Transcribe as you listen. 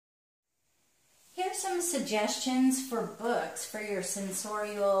some suggestions for books for your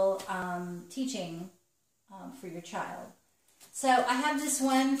sensorial teaching for your child. So I have this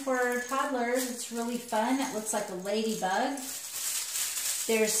one for toddlers. It's really fun. It looks like a ladybug.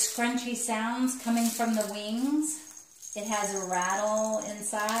 There's scrunchy sounds coming from the wings. It has a rattle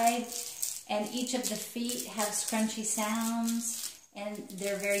inside, and each of the feet have scrunchy sounds, and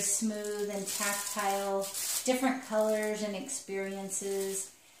they're very smooth and tactile, different colors and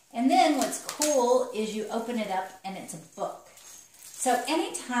experiences. And then what's cool is you open it up and it's a book. So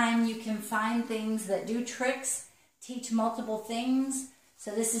anytime you can find things that do tricks, teach multiple things.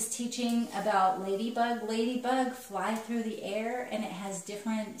 So this is teaching about ladybug. Ladybug fly through the air, and it has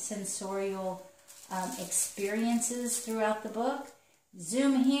different sensorial experiences throughout the book.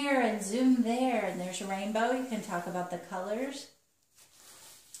 Zoom here and zoom there, and there's a rainbow. You can talk about the colors.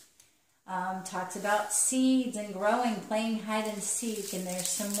 Talks about seeds and growing, playing hide and seek, and there's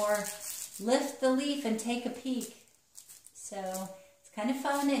some more lift the leaf and take a peek. So it's kind of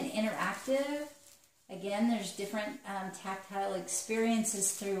fun and interactive. Again, there's different tactile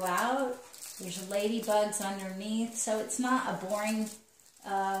experiences throughout. There's ladybugs underneath, so it's not a boring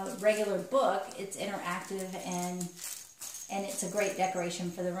regular book. It's interactive, and it's a great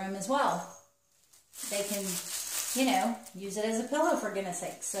decoration for the room as well. They can, you know, use it as a pillow, for goodness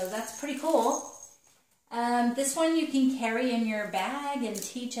sake. So that's pretty cool. This one you can carry in your bag and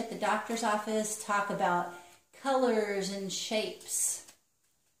teach at the doctor's office, talk about colors and shapes.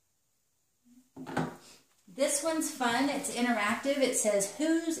 This one's fun. It's interactive. It says,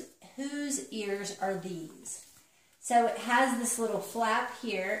 whose ears are these? So it has this little flap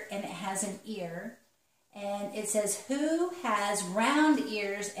here, and it has an ear. And it says, who has round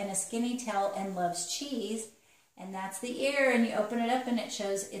ears and a skinny tail and loves cheese? And that's the ear, and you open it up and it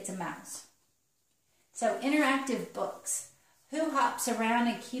shows it's a mouse. So interactive books. Who hops around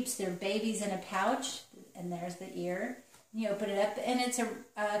and keeps their babies in a pouch? And there's the ear. And you open it up and it's a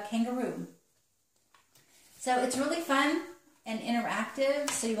kangaroo. So it's really fun and interactive,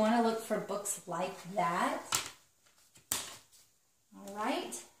 so you want to look for books like that. All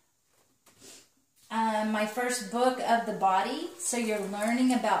right. My first book of the body. So you're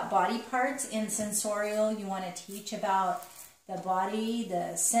learning about body parts in Sensorial. You want to teach about the body,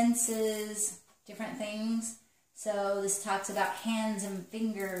 the senses, different things. So this talks about hands and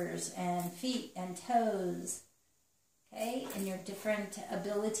fingers and feet and toes. Okay, and your different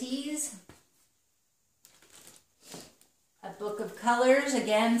abilities. A book of colors,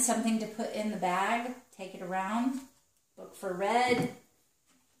 again, something to put in the bag. Take it around. Book for red.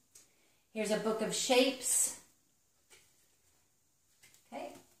 Here's a book of shapes.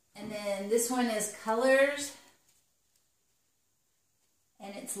 Okay, and then this one is colors.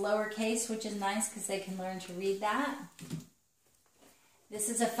 And it's lowercase, which is nice because they can learn to read that. This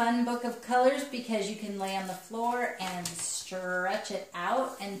is a fun book of colors because you can lay on the floor and stretch it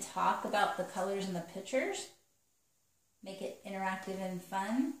out and talk about the colors in the pictures. Make it interactive and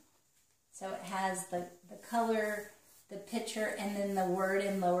fun. So it has the color, the picture, and then the word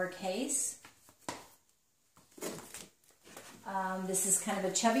in lowercase. This is kind of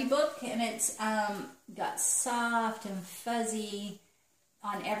a chubby book, and it's got soft and fuzzy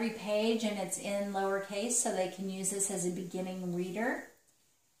on every page, and it's in lowercase, so they can use this as a beginning reader.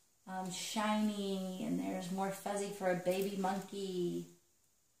 Shiny, and there's more fuzzy for a baby monkey.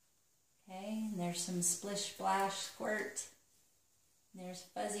 Okay, and there's some splish, splash, squirt. There's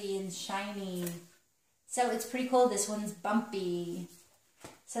fuzzy and shiny. So it's pretty cool. This one's bumpy.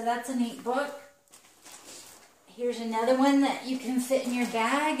 So that's a neat book. Here's another one that you can fit in your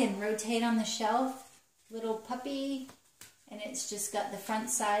bag and rotate on the shelf. Little puppy. And it's just got the front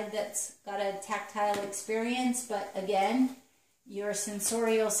side that's got a tactile experience. But again, your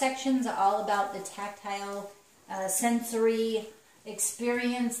sensorial section's all about the tactile sensory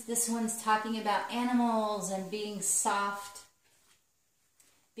experience. This one's talking about animals and being soft,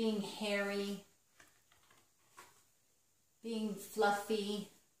 being hairy, being fluffy.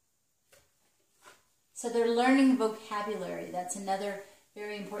 So they're learning vocabulary. That's another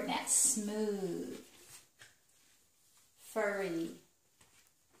very important. That's smooth, furry.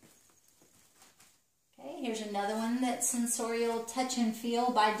 Okay, here's another one that's Sensorial, Touch and Feel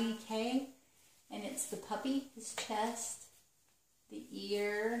by DK. And it's the puppy, his chest, the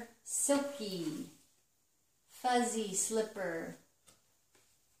ear, silky, fuzzy slipper,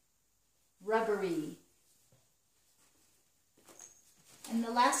 rubbery. And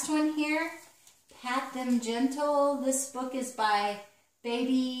the last one here, Pat Them Gentle. This book is by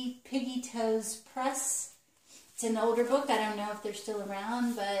Baby Piggy Toes Press. It's an older book. I don't know if they're still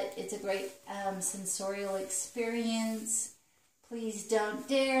around, but it's a great sensorial experience. Please don't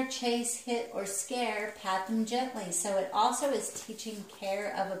dare chase, hit, or scare. Pat them gently. So it also is teaching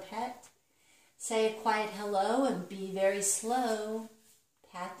care of a pet. Say a quiet hello and be very slow.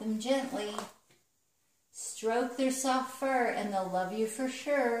 Pat them gently. Stroke their soft fur and they'll love you for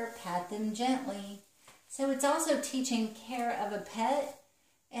sure. Pat them gently. So it's also teaching care of a pet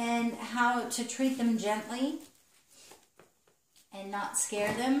and how to treat them gently and not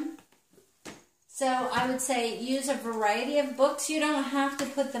scare them. So I would say use a variety of books. You don't have to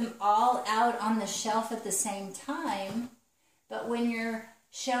put them all out on the shelf at the same time. But when you're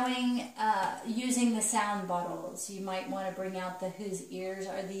showing, using the sound bottles, you might want to bring out the Whose Ears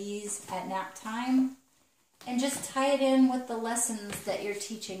Are These at nap time. And just tie it in with the lessons that you're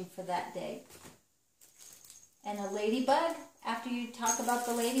teaching for that day. And a ladybug, after you talk about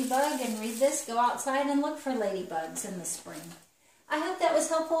the ladybug and read this, go outside and look for ladybugs in the spring. I hope that was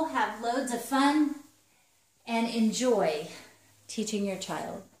helpful. Have loads of fun and enjoy teaching your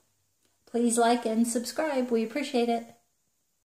child. Please like and subscribe. We appreciate it.